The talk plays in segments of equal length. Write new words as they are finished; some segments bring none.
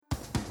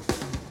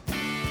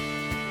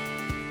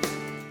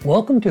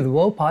Welcome to the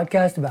Whoa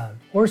podcast about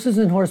horses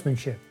and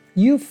horsemanship.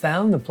 You've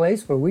found the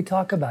place where we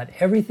talk about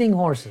everything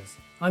horses.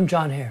 I'm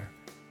John Hare.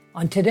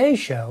 On today's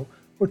show,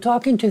 we're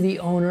talking to the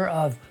owner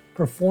of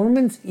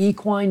Performance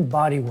Equine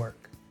Bodywork,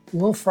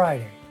 Will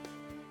Friday.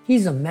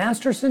 He's a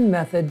Masterson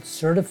Method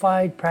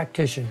certified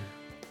practitioner.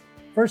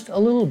 First, a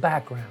little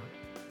background.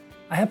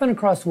 I happened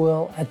across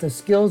Will at the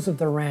Skills of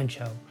the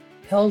Rancho,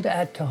 held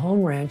at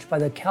Tejon Ranch by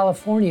the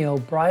California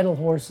Bridle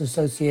Horse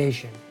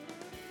Association.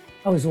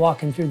 I was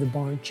walking through the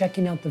barn,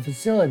 checking out the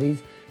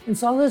facilities, and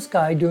saw this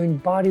guy doing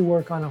body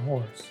work on a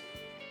horse.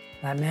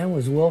 That man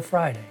was Will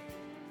Friday.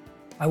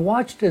 I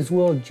watched as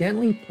Will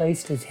gently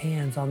placed his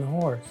hands on the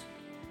horse.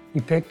 He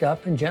picked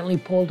up and gently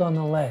pulled on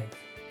the leg.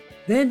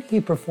 Then he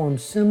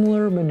performed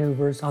similar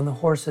maneuvers on the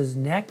horse's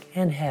neck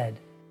and head.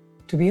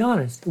 To be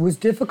honest, it was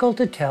difficult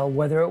to tell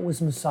whether it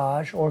was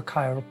massage or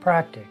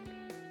chiropractic.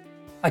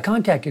 I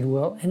contacted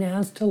Will and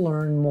asked to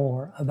learn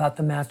more about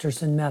the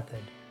Masterson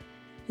Method.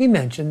 He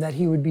mentioned that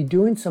he would be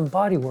doing some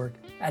bodywork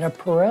at a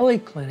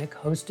Pirelli clinic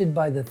hosted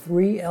by the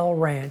 3L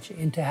Ranch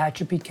in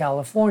Tehachapi,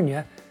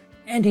 California,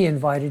 and he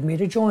invited me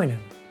to join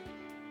him.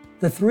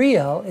 The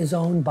 3L is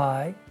owned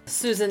by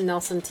Susan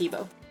Nelson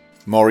Tebow.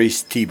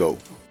 Maurice Tebow.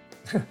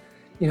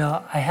 You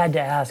know, I had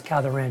to ask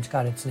how the ranch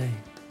got its name.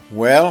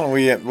 Well,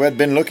 we had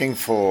been looking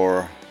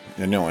for,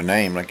 a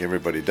name like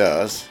everybody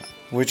does.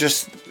 We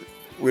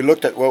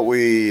looked at what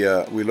we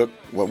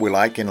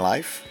like in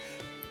life,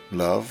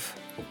 love,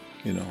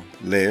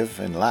 live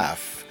and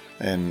laugh,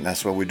 and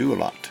that's what we do a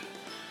lot.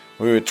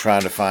 We were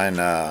trying to find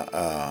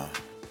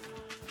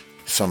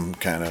some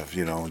kind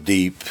of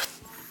deep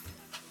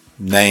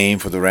name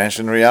for the ranch.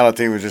 In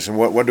reality, we just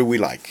what do we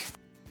like?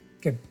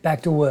 Okay,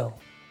 back to Will.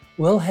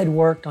 Will had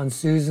worked on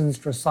Susan's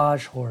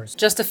dressage horse.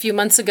 Just a few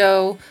months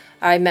ago,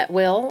 I met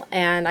Will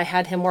and I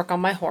had him work on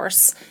my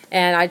horse.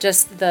 And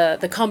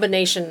the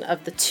combination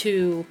of the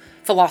two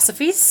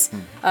philosophies,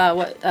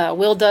 what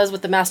Will does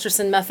with the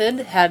Masterson Method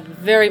had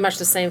very much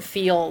the same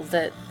feel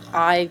that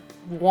I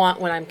want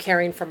when I'm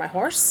caring for my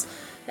horse.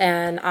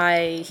 And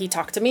he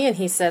talked to me and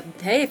he said,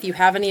 hey, if you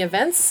have any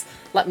events,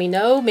 let me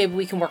know. Maybe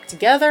we can work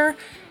together.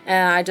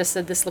 And I just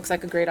said, this looks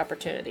like a great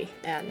opportunity.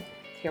 And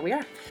here we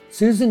are.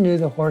 Susan knew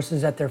the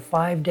horses at their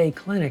 5-day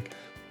clinic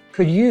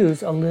could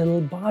use a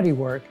little body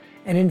work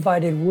and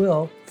invited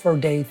Will for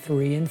day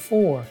 3 and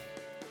 4.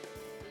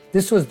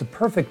 This was the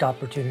perfect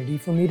opportunity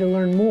for me to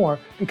learn more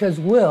because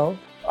Will...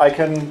 I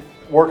can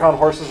work on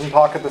horses and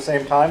talk at the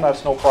same time,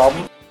 that's no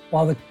problem.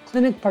 While the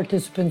clinic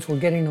participants were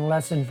getting a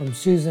lesson from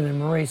Susan and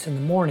Maurice in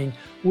the morning,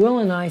 Will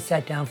and I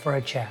sat down for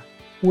a chat.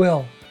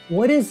 Will,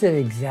 what is it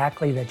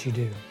exactly that you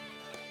do?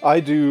 I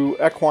do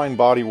equine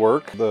body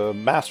work. The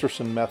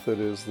Masterson Method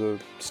is the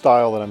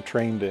style that I'm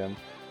trained in.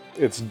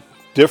 It's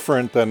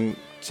different than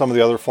some of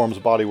the other forms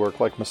of body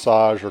work like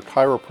massage or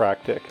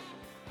chiropractic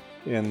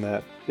in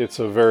that it's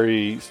a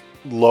very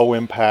low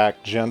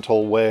impact,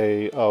 gentle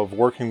way of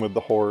working with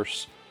the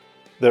horse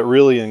that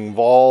really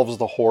involves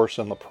the horse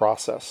in the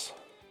process.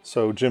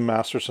 So Jim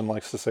Masterson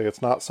likes to say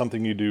it's not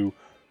something you do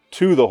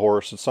to the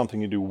horse, it's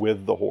something you do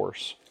with the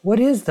horse. What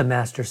is the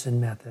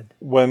Masterson Method?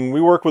 When we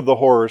work with the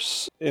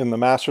horse in the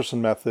Masterson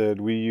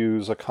Method, we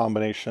use a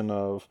combination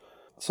of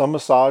some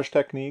massage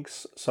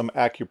techniques, some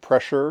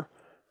acupressure,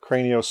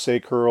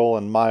 craniosacral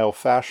and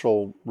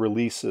myofascial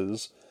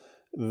releases.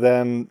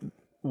 Then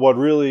what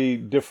really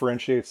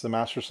differentiates the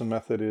Masterson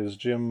Method is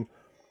Jim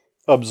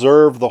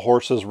observed the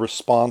horse's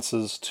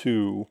responses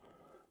to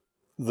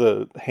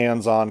the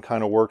hands-on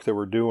kind of work that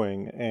we're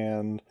doing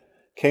and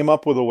came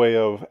up with a way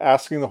of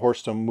asking the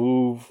horse to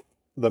move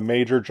the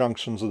major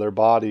junctions of their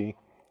body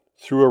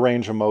through a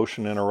range of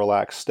motion in a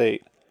relaxed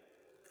state.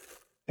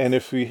 And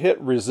if we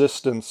hit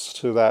resistance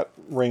to that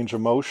range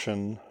of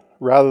motion,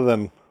 rather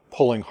than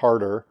pulling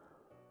harder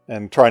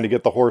and trying to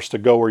get the horse to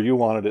go where you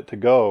wanted it to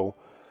go,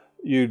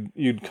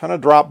 you'd kind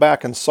of drop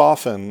back and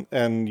soften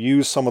and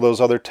use some of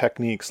those other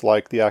techniques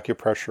like the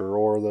acupressure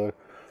or the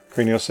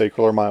craniosacral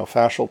or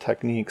myofascial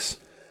techniques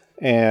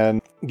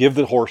and give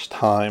the horse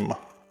time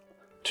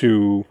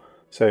to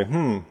say,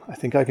 I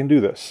think I can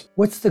do this.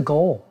 What's the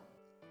goal?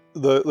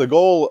 The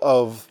goal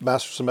of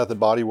Masterson Method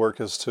bodywork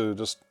is to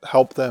just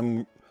help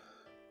them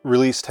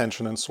release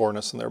tension and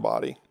soreness in their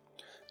body.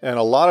 And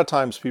a lot of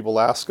times people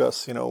ask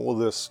us, will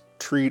this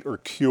treat or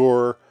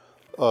cure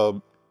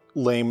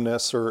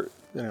lameness or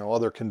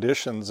other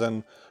conditions?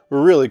 And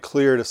we're really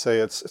clear to say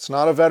it's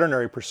not a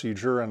veterinary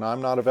procedure, and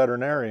I'm not a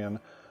veterinarian.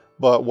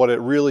 But what it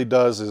really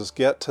does is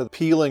get to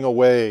peeling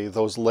away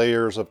those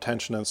layers of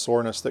tension and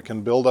soreness that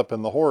can build up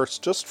in the horse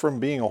just from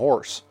being a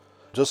horse,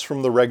 just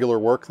from the regular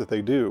work that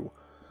they do.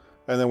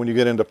 And then when you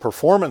get into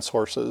performance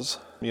horses,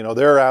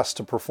 they're asked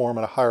to perform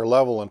at a higher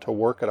level and to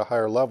work at a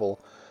higher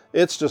level.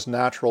 It's just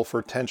natural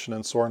for tension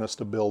and soreness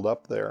to build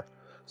up there.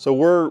 So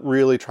we're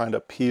really trying to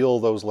peel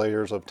those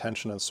layers of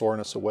tension and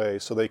soreness away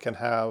so they can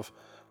have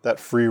that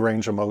free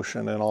range of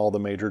motion in all the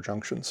major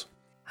junctions.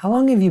 How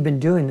long have you been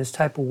doing this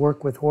type of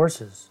work with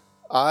horses?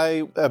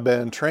 I have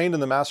been trained in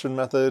the Masterson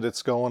Method.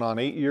 It's going on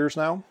 8 years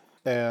now,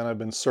 and I've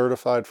been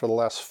certified for the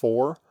last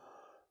 4.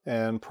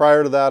 And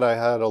prior to that, I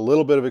had a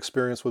little bit of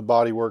experience with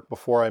body work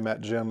before I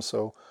met Jim.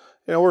 So,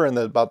 we're in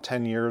about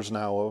 10 years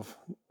now of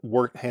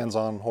work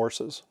hands-on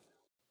horses.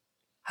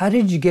 How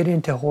did you get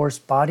into horse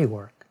body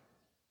work?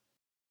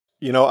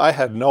 I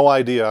had no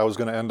idea I was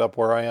going to end up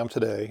where I am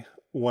today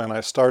when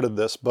I started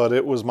this, but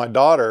it was my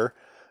daughter.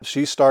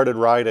 She started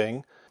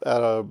riding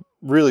at a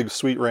really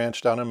sweet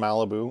ranch down in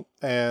Malibu,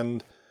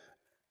 and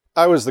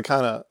I am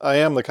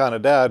the kind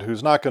of dad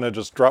who's not going to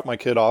just drop my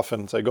kid off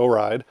and say, go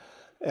ride.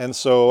 And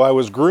so I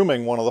was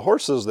grooming one of the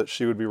horses that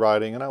she would be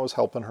riding, and I was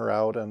helping her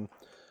out. And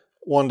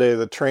one day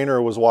the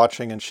trainer was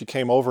watching, and she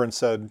came over and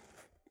said,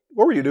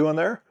 what were you doing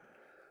there?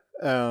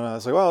 And I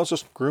was like, well, I was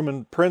just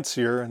grooming Prince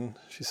here. And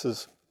she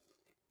says,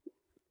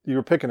 you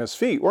were picking his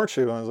feet, weren't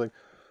you? And I was like,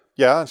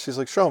 yeah. And she's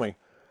like, show me.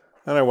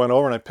 And I went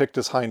over and I picked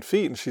his hind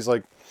feet. And she's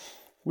like,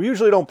 we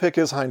usually don't pick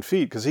his hind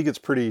feet because he gets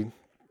pretty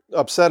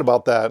upset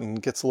about that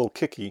and gets a little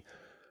kicky.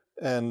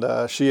 And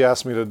she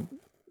asked me to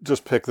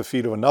just pick the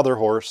feet of another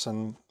horse.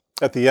 And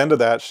at the end of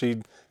that,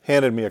 she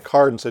handed me a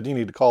card and said, you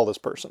need to call this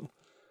person.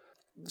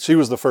 She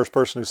was the first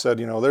person who said,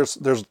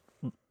 there's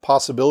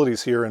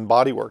possibilities here in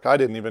body work. I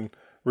didn't even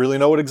really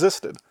know it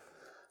existed.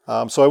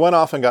 So I went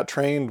off and got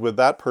trained with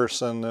that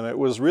person, and it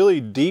was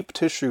really deep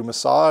tissue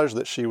massage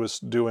that she was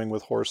doing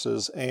with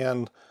horses,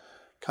 and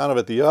kind of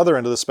at the other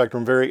end of the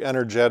spectrum, very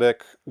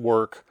energetic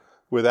work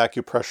with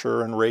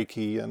acupressure and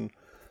Reiki. And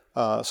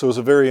so it was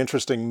a very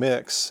interesting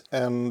mix.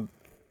 And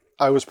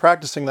I was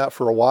practicing that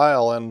for a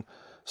while and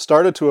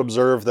started to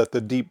observe that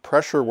the deep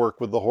pressure work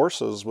with the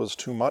horses was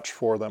too much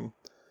for them.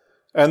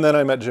 And then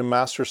I met Jim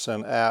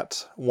Masterson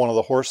at one of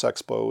the horse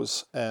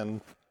expos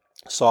and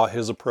saw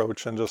his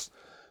approach and just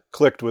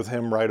clicked with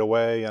him right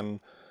away.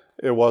 And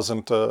it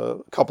wasn't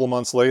a couple of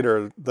months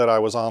later that I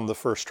was on the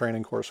first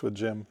training course with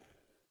Jim.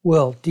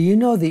 Will, do you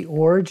know the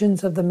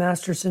origins of the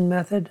Masterson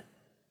method?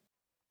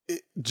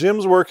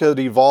 Jim's work had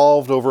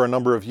evolved over a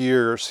number of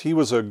years. He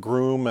was a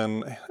groom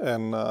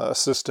and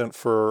assistant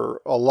for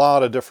a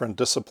lot of different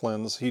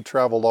disciplines. He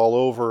traveled all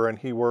over, and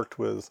he worked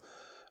with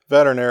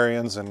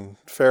veterinarians and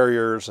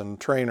farriers and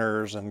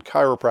trainers and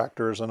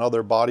chiropractors and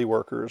other body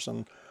workers,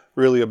 and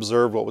really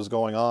observed what was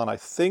going on. I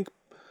think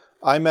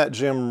I met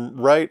Jim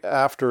right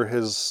after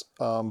his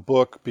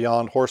book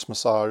Beyond Horse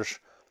Massage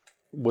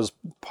was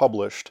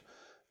published,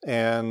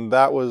 and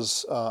that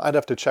was I'd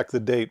have to check the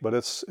date, but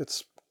it's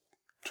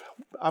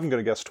I'm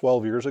going to guess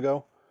 12 years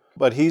ago.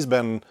 But he's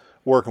been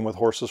working with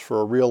horses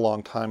for a real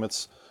long time.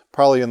 It's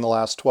probably in the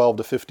last 12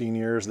 to 15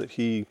 years that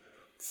he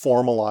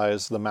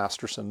formalized the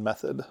Masterson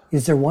method.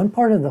 Is there one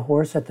part of the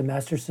horse that the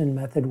Masterson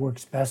method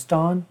works best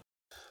on?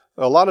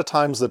 A lot of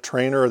times the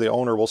trainer or the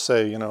owner will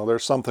say,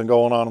 there's something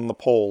going on in the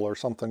pole or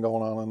something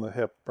going on in the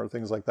hip or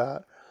things like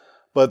that.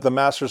 But the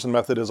Masterson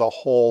method is a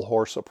whole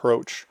horse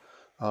approach.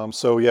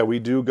 So yeah, we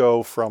do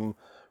go from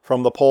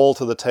the pole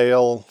to the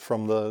tail,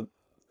 from the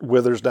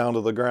withers down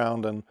to the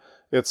ground, and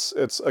it's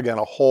again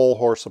a whole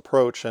horse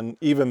approach. And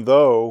even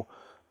though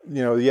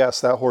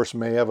yes, that horse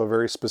may have a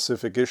very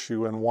specific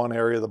issue in one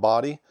area of the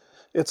body,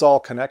 it's all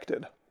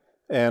connected.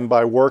 And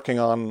by working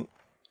on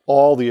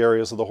all the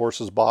areas of the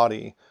horse's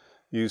body,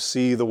 you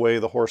see the way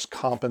the horse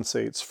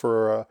compensates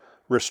for a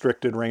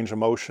restricted range of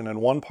motion in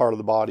one part of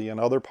the body and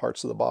other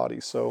parts of the body.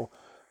 So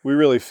we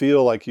really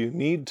feel like you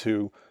need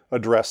to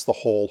address the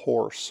whole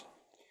horse.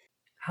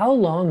 How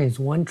long is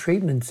one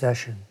treatment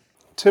session?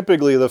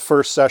 Typically the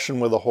first session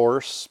with a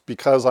horse,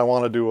 because I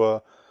want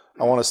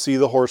to see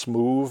the horse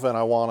move, and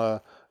I want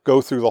to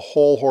go through the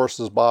whole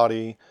horse's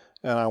body,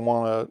 and I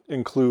want to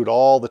include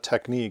all the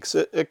techniques.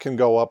 It can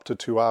go up to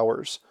 2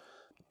 hours.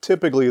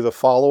 Typically the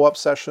follow-up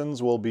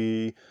sessions will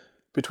be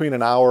between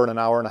an hour and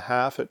a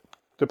half. It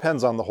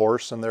depends on the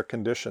horse and their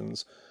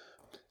conditions.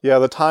 Yeah,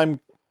 the time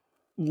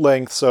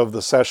lengths of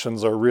the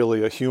sessions are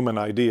really a human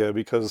idea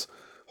because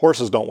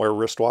horses don't wear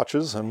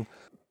wristwatches. And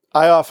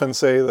I often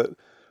say that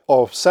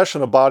a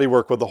session of body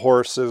work with the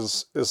horse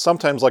is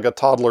sometimes like a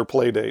toddler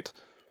play date.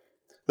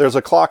 There's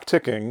a clock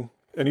ticking,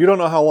 and you don't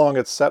know how long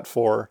it's set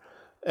for,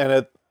 and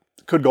it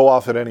could go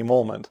off at any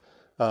moment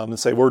and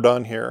say, we're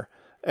done here.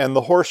 And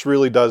the horse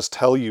really does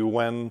tell you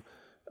when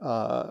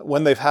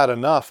they've had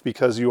enough,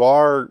 because you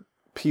are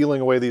peeling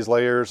away these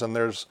layers, and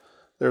there's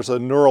a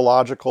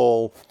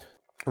neurological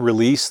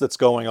release that's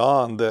going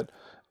on that,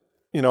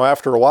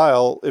 after a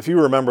while, if you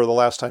remember the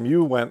last time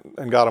you went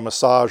and got a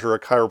massage or a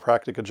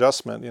chiropractic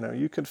adjustment,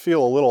 you could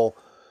feel a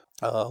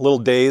little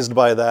dazed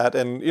by that,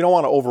 and you don't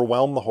want to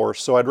overwhelm the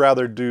horse. So I'd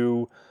rather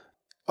do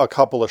a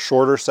couple of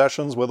shorter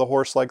sessions with a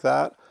horse like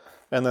that.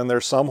 And then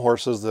there's some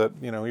horses that,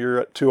 you're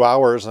at 2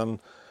 hours and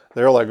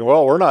they're like,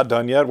 well, we're not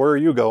done yet. Where are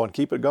you going?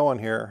 Keep it going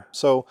here.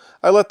 So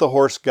I let the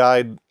horse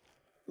guide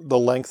the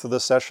length of the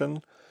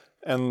session,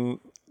 and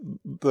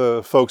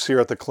the folks here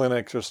at the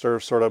clinic just are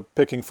sort of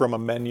picking from a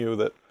menu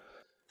that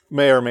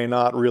may or may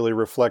not really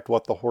reflect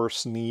what the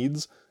horse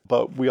needs,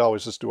 but we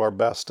always just do our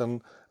best.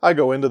 And I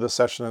go into the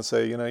session and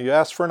say, you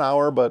asked for an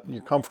hour, but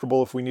you're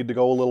comfortable if we need to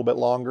go a little bit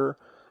longer,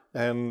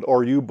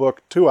 or you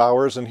booked 2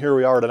 hours and here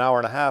we are at an hour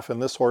and a half,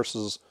 and this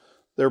horse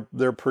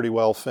they're pretty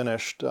well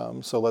finished.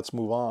 So let's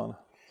move on.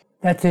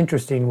 That's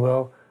interesting,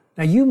 Will.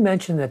 Now, you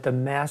mentioned that the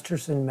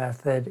Masterson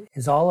method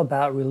is all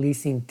about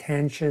releasing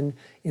tension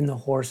in the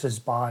horse's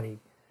body.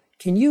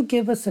 Can you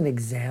give us an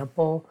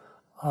example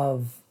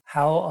of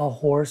how a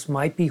horse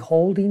might be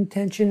holding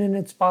tension in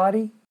its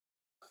body?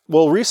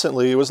 Well,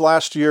 recently, it was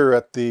last year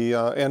at the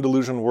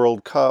Andalusian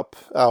World Cup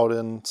out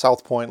in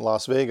South Point,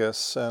 Las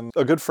Vegas, and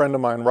a good friend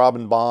of mine,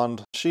 Robin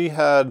Bond, she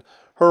had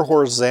her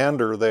horse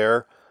Xander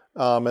there,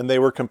 and they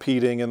were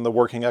competing in the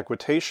working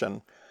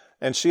equitation.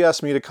 And she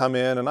asked me to come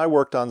in, and I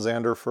worked on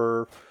Xander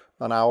for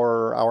an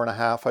hour, hour and a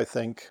half, I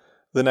think.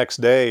 The next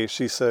day,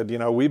 she said,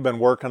 we've been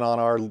working on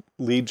our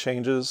lead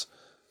changes,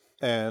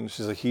 and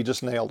she said, he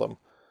just nailed them.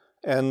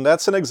 And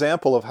that's an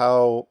example of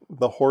how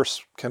the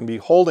horse can be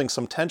holding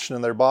some tension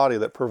in their body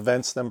that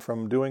prevents them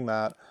from doing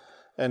that.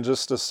 And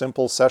just a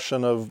simple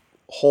session of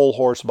whole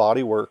horse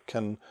body work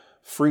can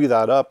free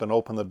that up and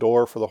open the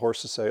door for the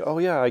horse to say, oh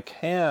yeah, I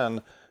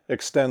can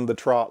extend the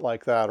trot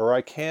like that, or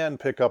I can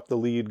pick up the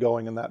lead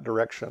going in that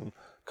direction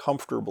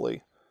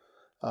comfortably.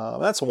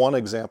 That's one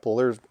example.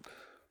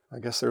 I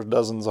guess there's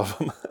dozens of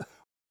them.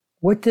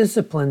 What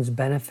disciplines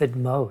benefit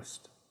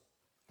most?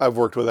 I've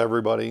worked with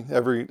everybody,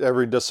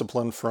 every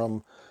discipline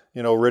from,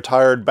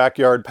 retired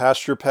backyard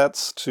pasture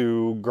pets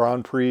to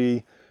Grand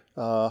Prix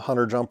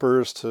hunter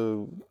jumpers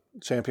to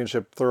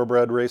championship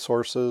thoroughbred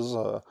racehorses,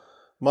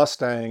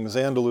 Mustangs,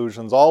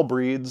 Andalusians, all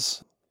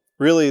breeds.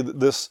 Really,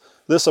 this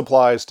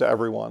applies to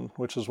everyone,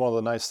 which is one of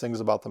the nice things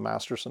about the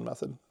Masterson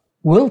method.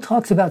 Will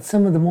talks about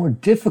some of the more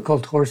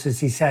difficult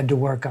horses he's had to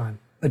work on.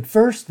 But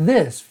first,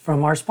 this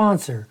from our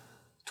sponsor,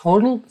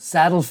 Total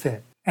Saddle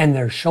Fit, and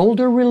their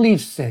shoulder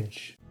relief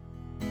cinch.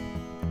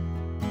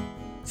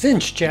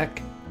 Cinch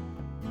check.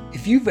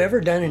 If you've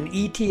ever done an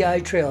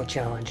ETI trail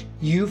challenge,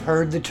 you've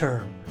heard the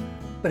term.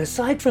 But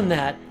aside from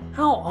that,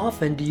 how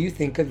often do you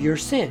think of your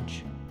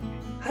cinch?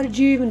 How did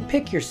you even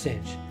pick your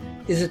cinch?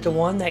 Is it the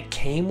one that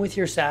came with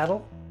your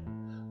saddle?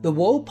 The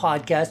Whoa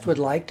Podcast would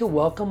like to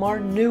welcome our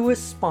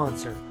newest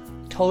sponsor,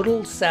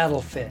 Total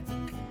Saddle Fit.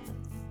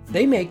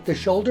 They make the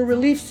shoulder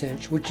relief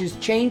cinch, which is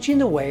changing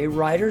the way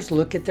riders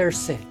look at their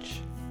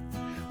cinch.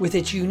 With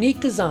its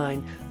unique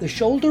design, the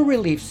shoulder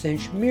relief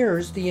cinch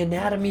mirrors the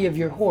anatomy of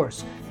your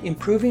horse,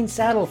 improving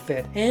saddle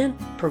fit and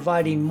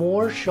providing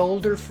more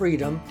shoulder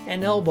freedom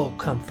and elbow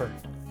comfort.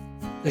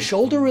 The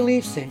shoulder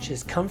relief cinch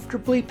is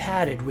comfortably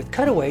padded with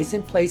cutaways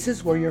in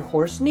places where your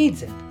horse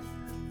needs it.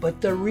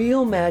 But the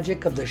real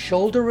magic of the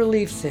shoulder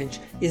relief cinch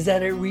is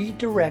that it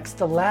redirects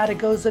the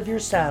latigos of your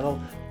saddle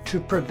to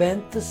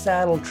prevent the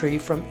saddle tree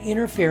from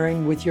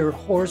interfering with your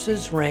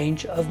horse's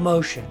range of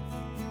motion.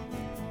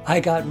 I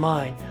got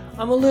mine.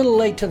 I'm a little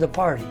late to the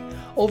party.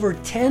 Over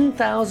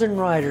 10,000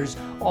 riders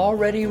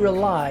already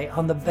rely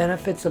on the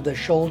benefits of the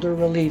shoulder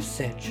relief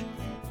cinch.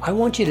 I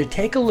want you to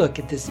take a look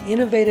at this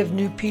innovative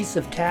new piece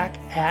of tack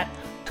at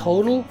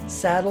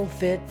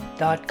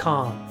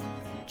TotalSaddleFit.com.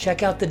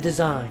 Check out the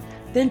design,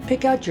 then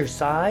pick out your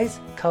size,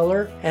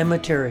 color, and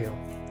material.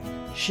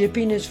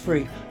 Shipping is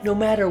free no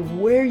matter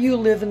where you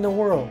live in the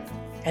world,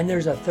 and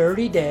there's a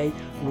 30-day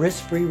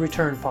risk-free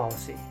return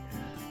policy.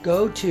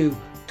 Go to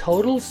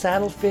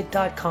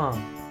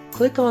TotalSaddleFit.com,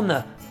 click on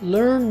the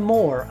Learn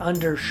More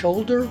under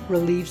Shoulder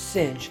Relief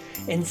Cinch,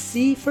 and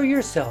see for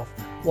yourself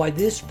why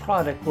this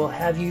product will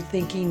have you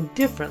thinking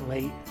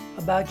differently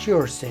about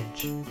your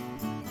cinch.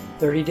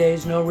 30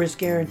 days no risk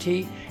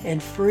guarantee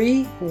and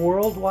free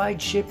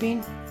worldwide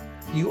shipping.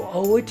 You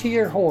owe it to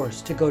your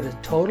horse to go to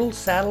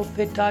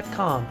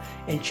TotalSaddleFit.com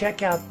and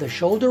check out the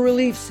shoulder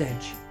relief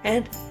cinch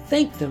and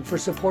thank them for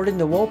supporting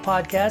the Whoa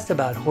Podcast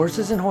about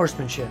horses and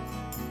horsemanship.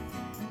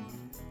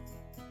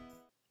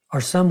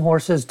 Are some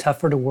horses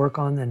tougher to work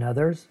on than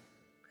others?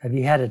 Have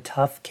you had a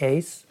tough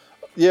case?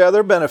 Yeah,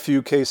 there have been a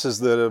few cases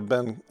that have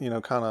been,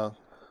 kind of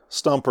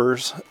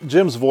stumpers.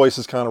 Jim's voice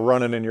is kind of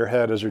running in your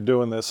head as you're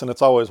doing this, and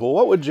it's always, well,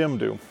 what would Jim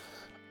do?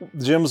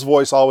 Jim's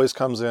voice always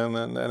comes in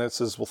and it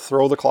says, well,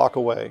 throw the clock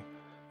away.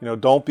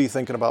 Don't be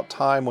thinking about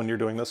time when you're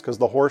doing this because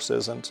the horse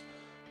isn't,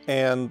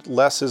 and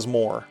less is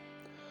more.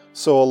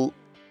 So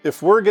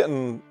if we're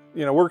getting,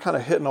 we're kind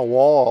of hitting a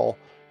wall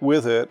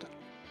with it,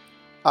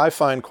 I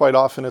find quite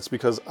often it's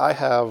because I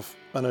have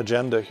an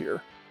agenda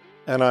here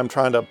and I'm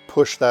trying to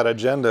push that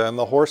agenda and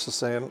the horse is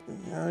saying,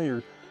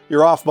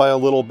 you're off by a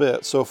little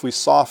bit. So if we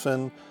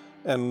soften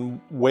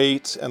and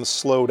wait and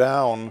slow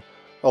down,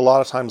 a lot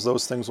of times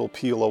those things will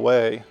peel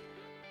away.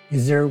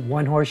 Is there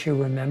one horse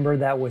you remember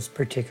that was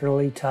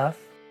particularly tough?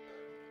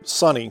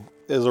 Sonny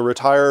is a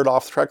retired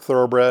off-track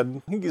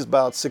thoroughbred. I think he's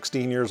about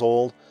 16 years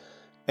old.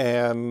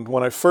 And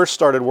when I first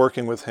started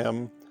working with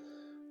him,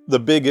 the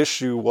big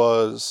issue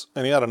was,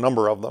 and he had a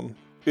number of them,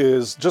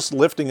 is just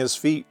lifting his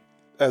feet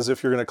as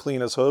if you're going to clean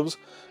his hooves.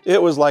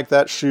 It was like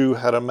that shoe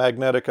had a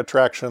magnetic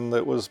attraction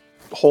that was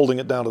holding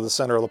it down to the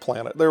center of the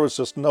planet. There was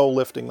just no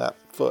lifting that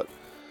foot.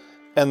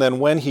 And then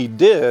when he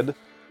did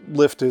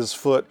lift his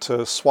foot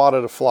to swat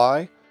at a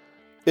fly,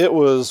 it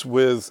was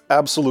with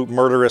absolute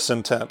murderous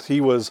intent.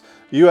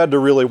 You had to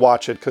really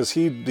watch it because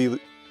you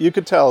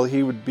could tell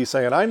he would be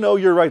saying, I know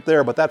you're right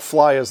there, but that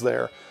fly is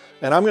there.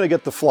 And I'm going to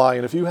get the fly.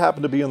 And if you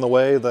happen to be in the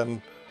way,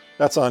 then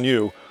that's on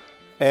you.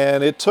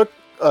 And it took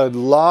a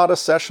lot of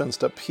sessions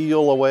to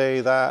peel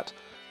away that.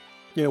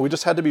 We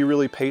just had to be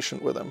really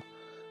patient with him.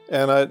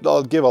 And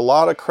I'll give a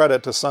lot of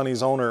credit to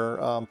Sonny's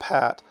owner,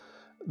 Pat,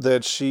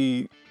 that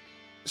she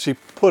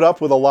put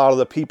up with a lot of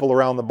the people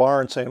around the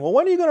barn saying, well,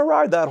 when are you going to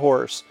ride that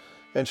horse?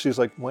 And she's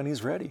like, when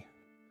he's ready.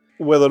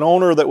 With an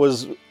owner that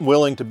was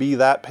willing to be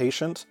that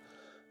patient,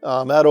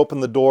 that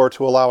opened the door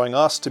to allowing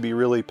us to be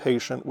really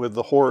patient with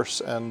the horse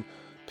and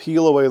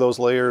peel away those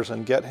layers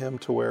and get him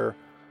to where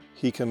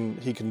he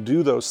can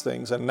do those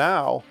things. And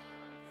now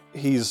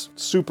he's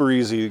super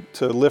easy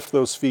to lift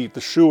those feet.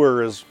 The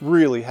shoer is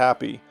really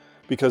happy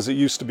because it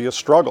used to be a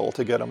struggle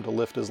to get him to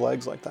lift his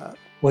legs like that.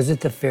 Was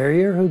it the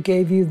farrier who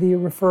gave you the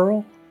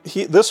referral?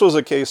 This was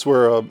a case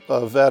where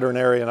a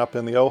veterinarian up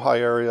in the Ojai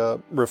area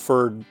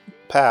referred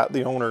Pat,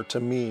 the owner, to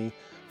me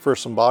for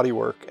some body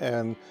work.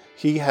 And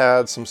he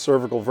had some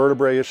cervical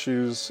vertebrae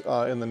issues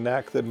in the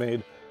neck that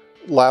made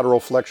lateral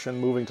flexion,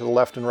 moving to the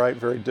left and right,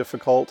 very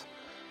difficult.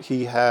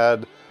 He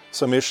had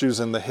some issues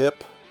in the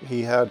hip.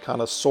 He had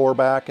kind of sore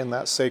back in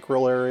that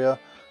sacral area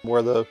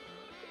where the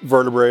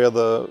vertebrae of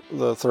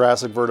the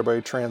thoracic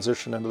vertebrae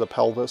transition into the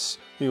pelvis.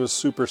 He was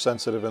super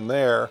sensitive in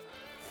there.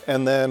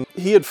 And then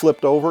he had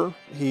flipped over.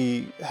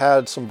 He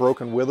had some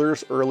broken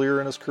withers earlier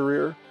in his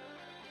career.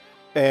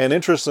 And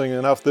interesting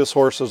enough, this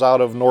horse is out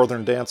of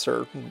Northern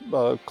Dancer,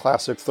 a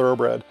classic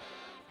thoroughbred.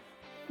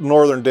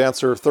 Northern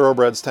Dancer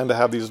thoroughbreds tend to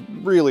have these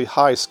really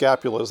high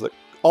scapulas that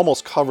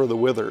almost cover the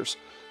withers.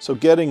 So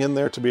getting in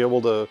there to be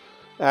able to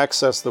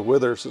access the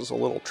withers is a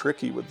little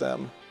tricky with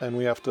them. And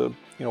we have to,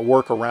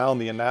 work around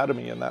the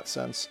anatomy in that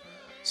sense.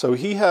 So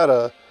he had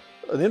an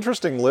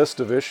interesting list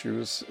of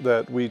issues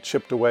that we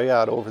chipped away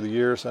at over the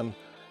years. And,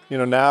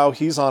 now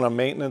he's on a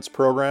maintenance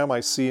program.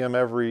 I see him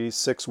every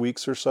 6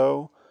 weeks or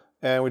so.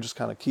 And we just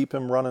kind of keep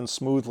him running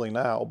smoothly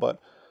now. But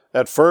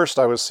at first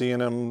I was seeing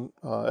him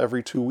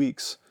every 2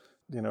 weeks.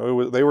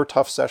 They were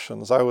tough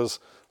sessions. I was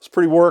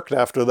pretty worked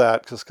after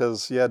that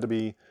because you had to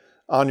be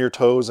on your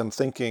toes and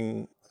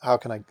thinking, how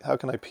can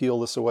I peel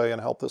this away and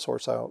help this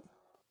horse out?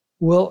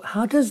 Well,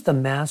 how does the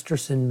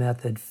Masterson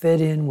method fit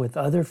in with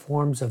other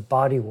forms of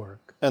body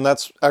work? And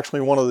that's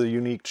actually one of the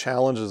unique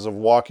challenges of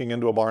walking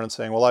into a barn and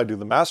saying, well, I do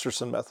the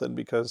Masterson method,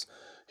 because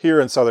here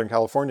in Southern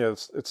California,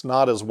 it's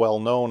not as well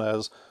known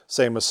as,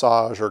 say,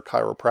 massage or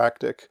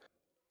chiropractic.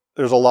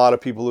 There's a lot of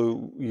people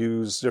who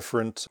use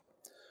different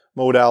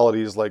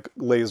modalities like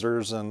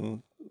lasers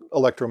and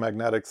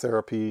electromagnetic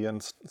therapy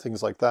and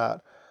things like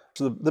that.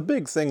 So the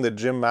big thing that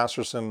Jim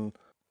Masterson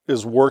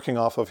is working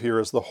off of here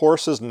is the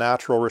horse's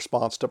natural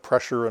response to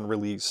pressure and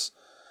release.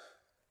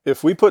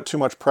 If we put too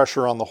much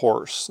pressure on the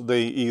horse,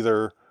 they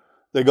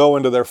go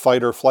into their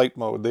fight or flight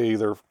mode. They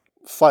either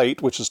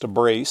fight, which is to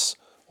brace,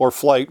 or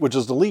flight, which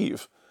is to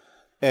leave.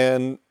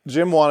 And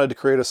Jim wanted to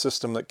create a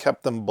system that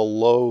kept them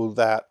below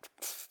that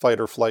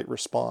fight or flight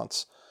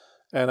response.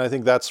 And I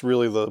think that's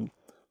really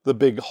the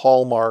big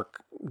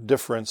hallmark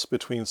difference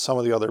between some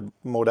of the other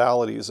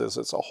modalities is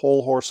it's a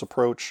whole horse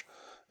approach,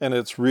 and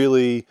it's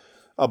really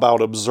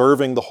about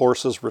observing the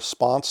horse's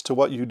response to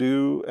what you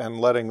do and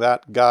letting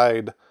that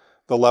guide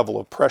the level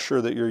of pressure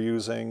that you're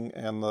using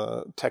and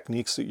the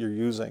techniques that you're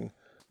using.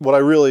 What I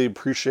really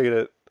appreciate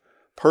it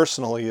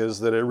personally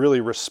is that it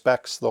really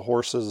respects the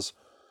horses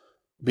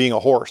being a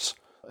horse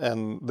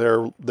and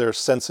their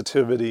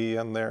sensitivity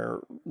and their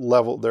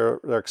level, their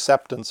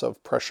acceptance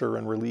of pressure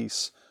and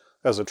release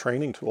as a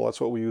training tool.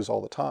 That's what we use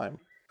all the time.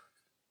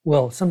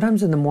 Well,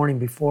 sometimes in the morning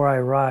before I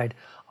ride,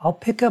 I'll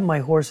pick up my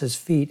horse's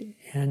feet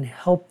and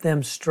help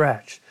them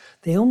stretch.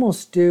 They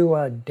almost do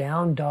a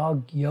down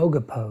dog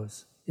yoga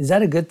pose. Is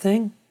that a good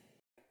thing?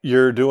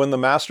 You're doing the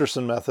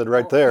Masterson method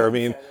right there. I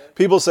mean,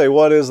 people say,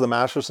 what is the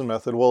Masterson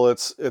method? Well,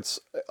 it's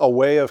a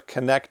way of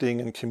connecting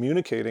and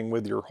communicating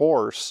with your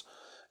horse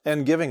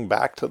and giving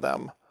back to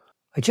them.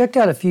 I checked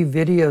out a few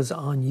videos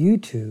on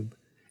YouTube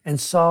and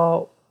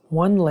saw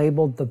one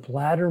labeled the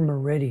bladder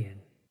meridian.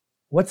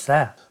 What's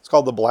that? It's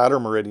called the bladder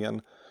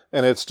meridian,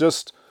 and it's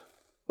just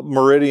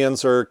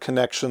meridians are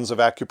connections of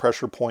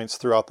acupressure points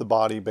throughout the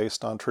body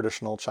based on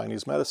traditional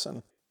Chinese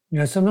medicine.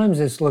 Sometimes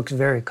this looks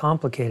very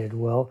complicated,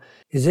 Will.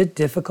 Is it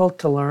difficult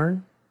to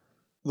learn?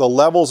 The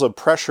levels of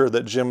pressure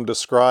that Jim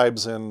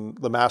describes in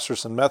the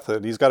Masterson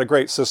method, he's got a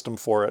great system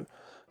for it.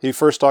 He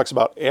first talks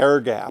about air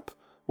gap,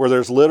 where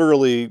there's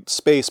literally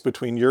space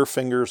between your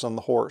fingers and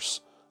the horse,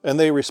 and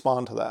they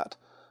respond to that.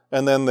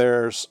 And then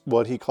there's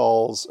what he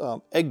calls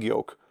egg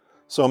yolk.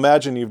 So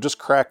imagine you've just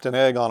cracked an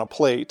egg on a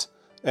plate,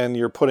 and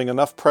you're putting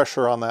enough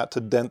pressure on that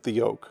to dent the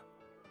yolk.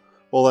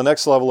 Well, the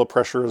next level of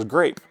pressure is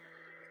grape.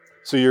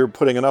 So you're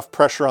putting enough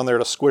pressure on there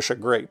to squish a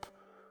grape.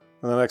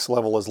 And the next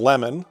level is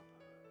lemon.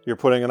 You're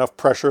putting enough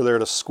pressure there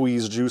to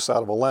squeeze juice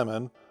out of a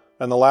lemon.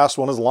 And the last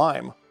one is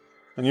lime.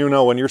 And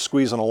when you're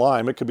squeezing a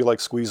lime, it could be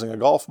like squeezing a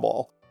golf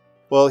ball.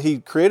 Well, he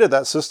created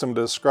that system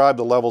to describe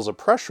the levels of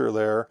pressure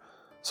there,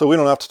 so we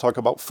don't have to talk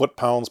about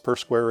foot-pounds per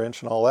square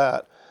inch and all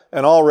that.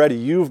 And already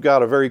you've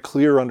got a very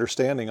clear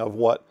understanding of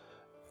what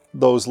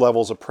those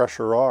levels of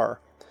pressure are.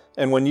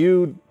 And when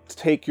you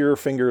take your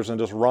fingers and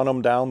just run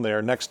them down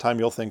there, next time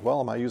you'll think,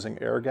 well, am I using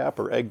air gap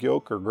or egg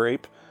yolk or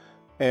grape?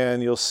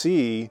 And you'll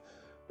see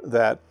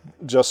that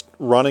just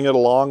running it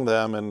along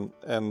them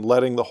and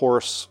letting the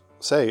horse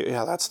say,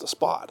 yeah, that's the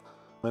spot.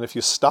 And if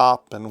you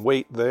stop and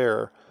wait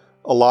there,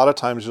 a lot of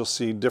times you'll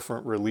see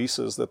different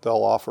releases that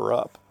they'll offer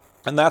up.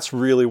 And that's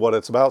really what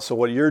it's about. So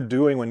what you're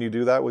doing when you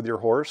do that with your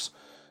horse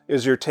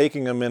is you're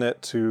taking a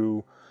minute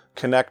to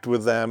connect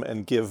with them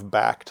and give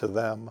back to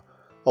them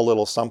a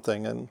little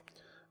something. And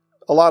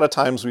a lot of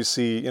times we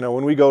see,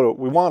 when we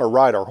want to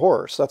ride our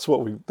horse. That's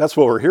what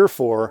we're here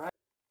for.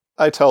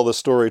 I tell the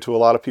story to a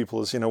lot of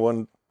people is,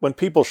 when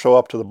people show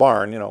up to the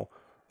barn,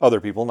 other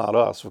people, not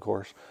us, of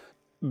course,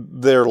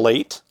 they're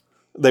late.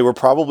 They were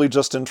probably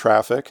just in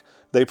traffic.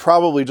 They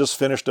probably just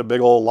finished a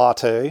big old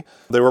latte.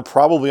 They were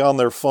probably on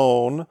their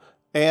phone,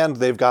 and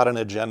they've got an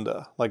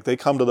agenda. Like they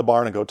come to the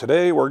barn and go,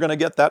 today we're going to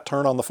get that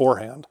turn on the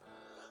forehand.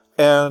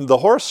 And the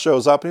horse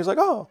shows up and he's like,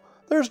 oh,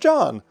 there's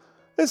John.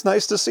 It's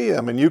nice to see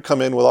him. And you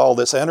come in with all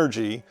this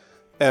energy,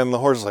 and the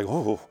horse is like,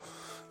 oh,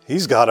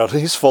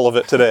 he's full of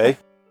it today.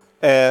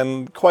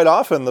 And quite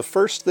often, the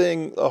first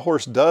thing a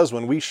horse does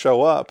when we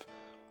show up,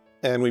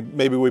 and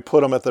we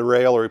put them at the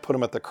rail or we put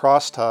them at the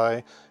cross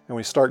tie, and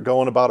we start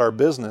going about our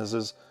business,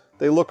 is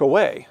they look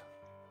away.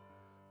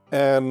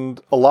 And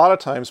a lot of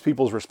times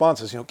people's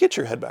response is, get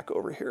your head back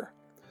over here.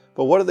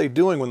 But what are they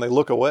doing when they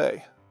look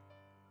away?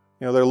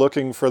 They're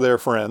looking for their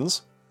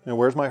friends.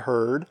 Where's my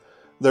herd?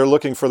 They're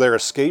looking for their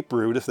escape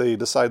route if they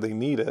decide they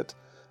need it.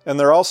 And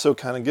they're also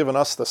kind of giving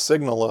us the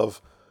signal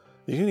of,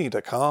 you need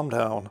to calm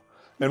down.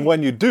 And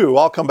when you do,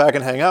 I'll come back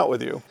and hang out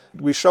with you.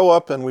 We show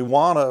up and we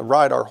want to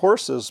ride our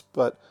horses,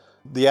 but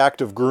the act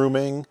of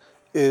grooming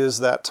is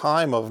that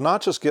time of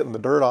not just getting the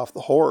dirt off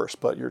the horse,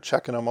 but you're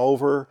checking them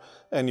over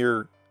and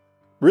you're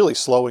really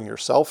slowing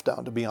yourself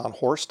down to be on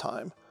horse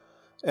time.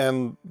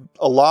 And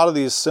a lot of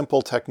these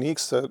simple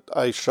techniques that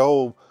I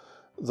show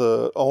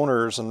the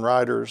owners and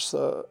riders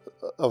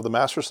of the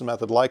Masterson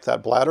method, like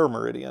that bladder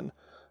meridian,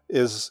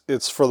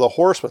 it's for the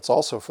horse, but it's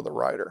also for the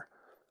rider.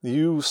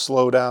 You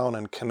slow down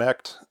and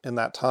connect in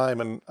that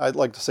time, and I'd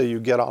like to say you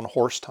get on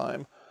horse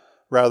time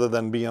rather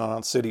than being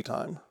on city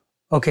time.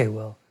 Okay,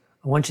 Will,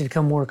 I want you to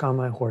come work on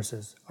my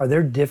horses. Are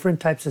there different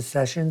types of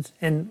sessions,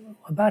 and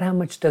about how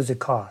much does it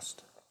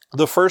cost?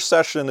 The first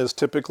session is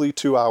typically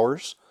 2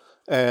 hours,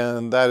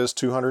 and that is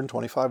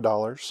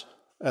 $225.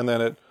 And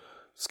then it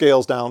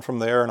scales down from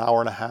there. An hour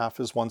and a half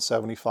is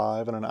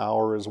 $175, and an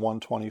hour is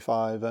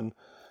 $125. And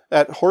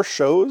at horse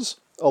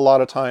shows, a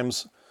lot of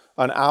times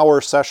an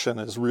hour session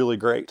is really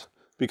great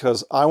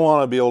because I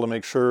want to be able to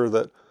make sure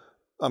that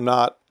I'm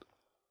not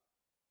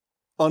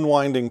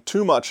unwinding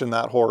too much in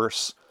that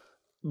horse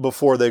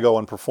before they go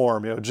and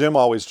perform. Jim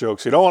always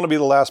jokes, you don't want to be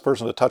the last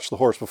person to touch the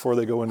horse before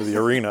they go into the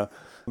arena,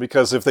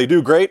 because if they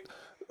do great,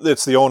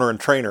 it's the owner and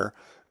trainer.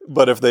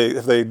 But if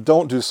they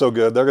don't do so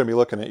good, they're going to be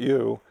looking at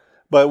you.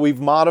 But we've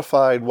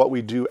modified what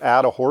we do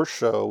at a horse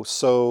show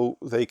so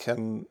they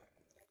can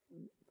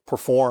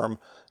perform.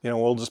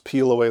 We'll just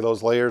peel away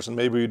those layers, and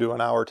maybe we do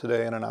an hour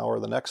today and an hour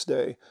the next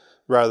day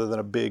rather than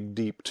a big,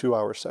 deep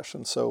 2-hour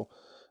session. So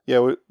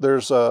yeah,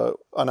 there's an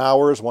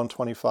hour is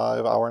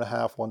 $125, hour and a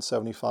half,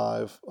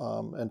 $175,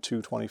 and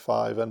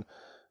 $225. And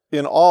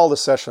in all the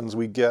sessions,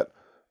 we get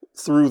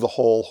through the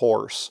whole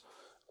horse.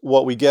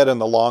 What we get in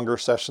the longer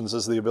sessions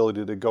is the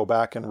ability to go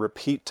back and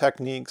repeat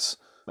techniques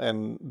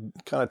and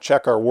kind of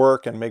check our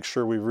work and make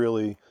sure we've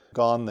really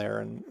gone there.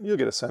 And you'll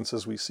get a sense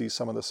as we see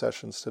some of the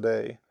sessions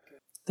today.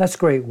 That's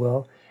great,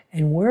 Will.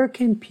 And where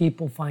can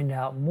people find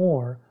out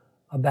more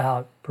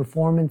about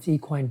Performance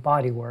Equine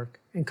Bodywork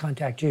and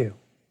contact you?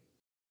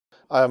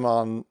 I'm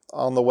on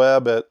the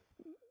web at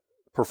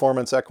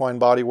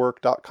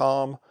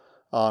performanceequinebodywork.com.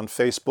 On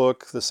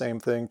Facebook, the same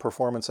thing,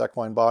 Performance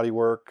Equine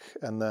Bodywork.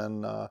 And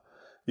then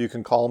you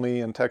can call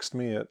me and text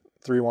me at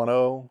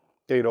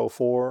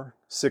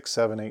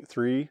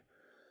 310-804-6783.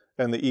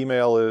 And the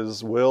email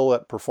is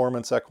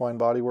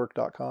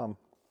will@performanceequinebodywork.com.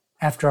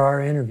 After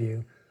our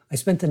interview, I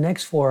spent the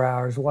next 4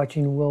 hours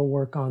watching Will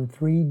work on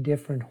 3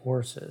 different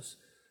horses.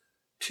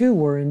 2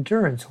 were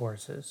endurance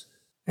horses,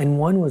 and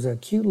 1 was a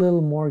cute little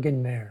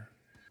Morgan mare.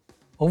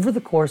 Over the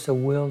course of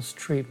Will's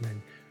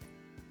treatment,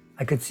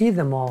 I could see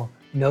them all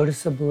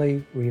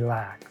noticeably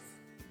relax.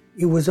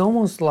 It was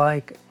almost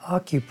like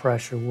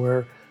acupressure,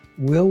 where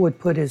Will would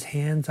put his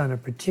hands on a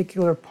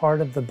particular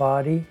part of the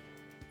body,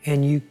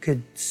 and you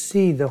could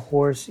see the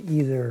horse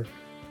either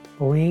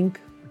blink,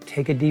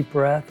 take a deep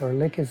breath, or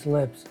lick his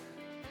lips,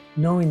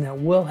 knowing that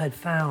Will had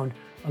found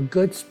a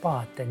good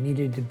spot that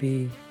needed to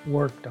be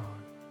worked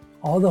on.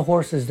 All the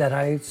horses that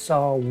I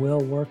saw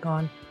Will work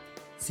on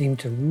seemed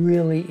to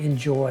really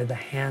enjoy the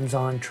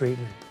hands-on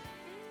treatment.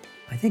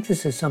 I think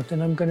this is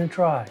something I'm going to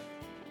try.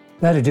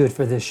 That'll do it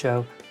for this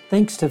show.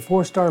 Thanks to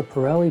 4-star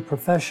Pirelli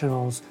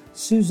professionals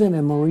Susan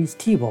and Maurice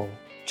Thibault.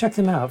 Check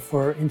them out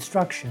for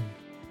instruction.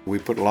 We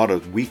put a lot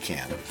of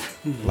weekend,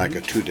 like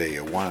a 2-day,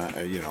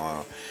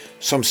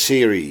 some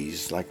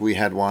series. Like we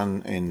had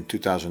one in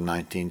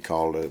 2019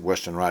 called the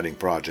Western Riding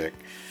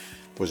Project.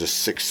 It was a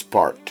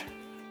 6-part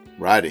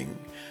riding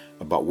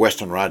about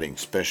Western riding,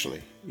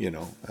 especially.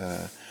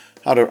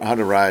 How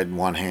to ride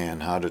one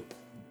hand, how to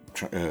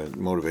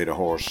motivate a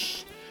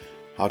horse,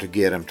 how to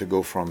get him to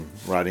go from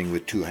riding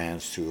with two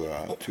hands to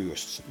a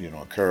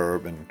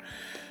curve and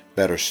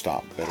better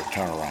stop, better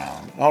turn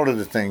around. All of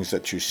the things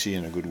that you see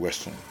in a good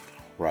Western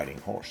riding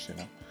horse.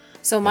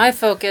 So my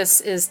focus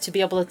is to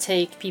be able to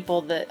take people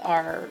that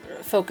are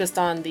focused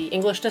on the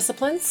English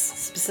disciplines,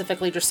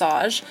 specifically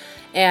dressage,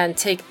 and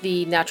take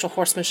the natural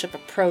horsemanship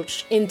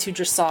approach into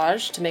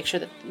dressage to make sure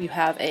that you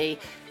have a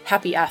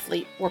happy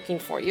athlete working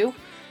for you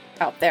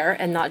out there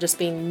and not just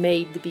being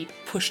made to be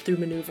pushed through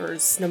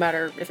maneuvers, no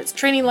matter if it's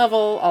training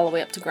level all the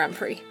way up to Grand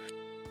Prix.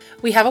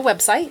 We have a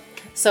website,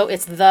 so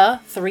it's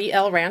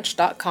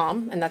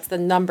the3lranch.com, and that's the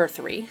number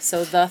 3,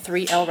 so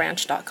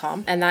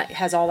the3lranch.com, and that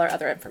has all our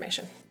other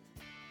information.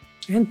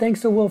 And thanks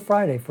to Will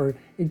Friday for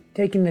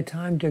taking the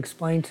time to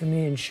explain to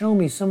me and show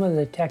me some of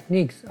the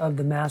techniques of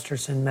the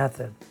Masterson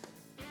method.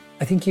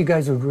 I think you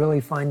guys would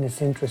really find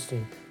this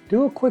interesting.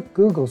 Do a quick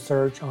Google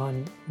search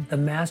on the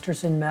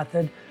Masterson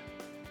method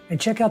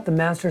and check out the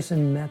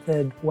Masterson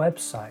method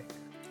website.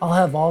 I'll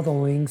have all the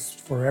links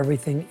for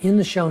everything in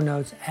the show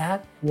notes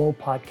at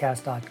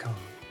WOPodcast.com,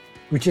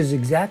 which is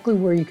exactly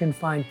where you can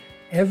find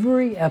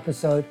every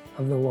episode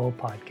of the WOP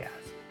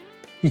Podcast.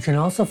 You can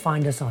also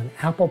find us on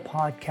Apple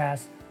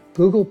Podcasts,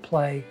 Google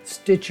Play,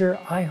 Stitcher,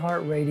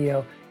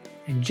 iHeartRadio,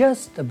 and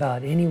just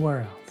about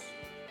anywhere else.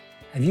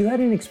 Have you had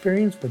an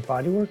experience with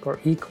bodywork or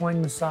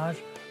equine massage?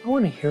 I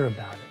want to hear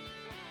about it.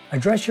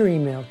 Address your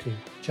email to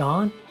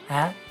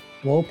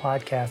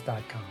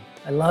john@wopodcast.com.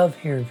 I love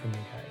hearing from you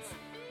guys.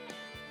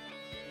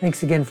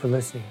 Thanks again for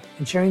listening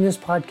and sharing this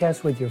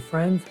podcast with your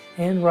friends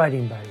and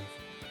riding buddies.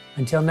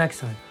 Until next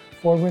time,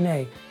 for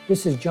Renee,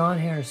 this is John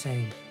Hare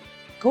saying,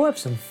 go have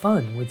some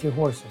fun with your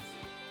horses.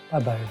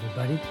 Bye-bye,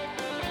 everybody.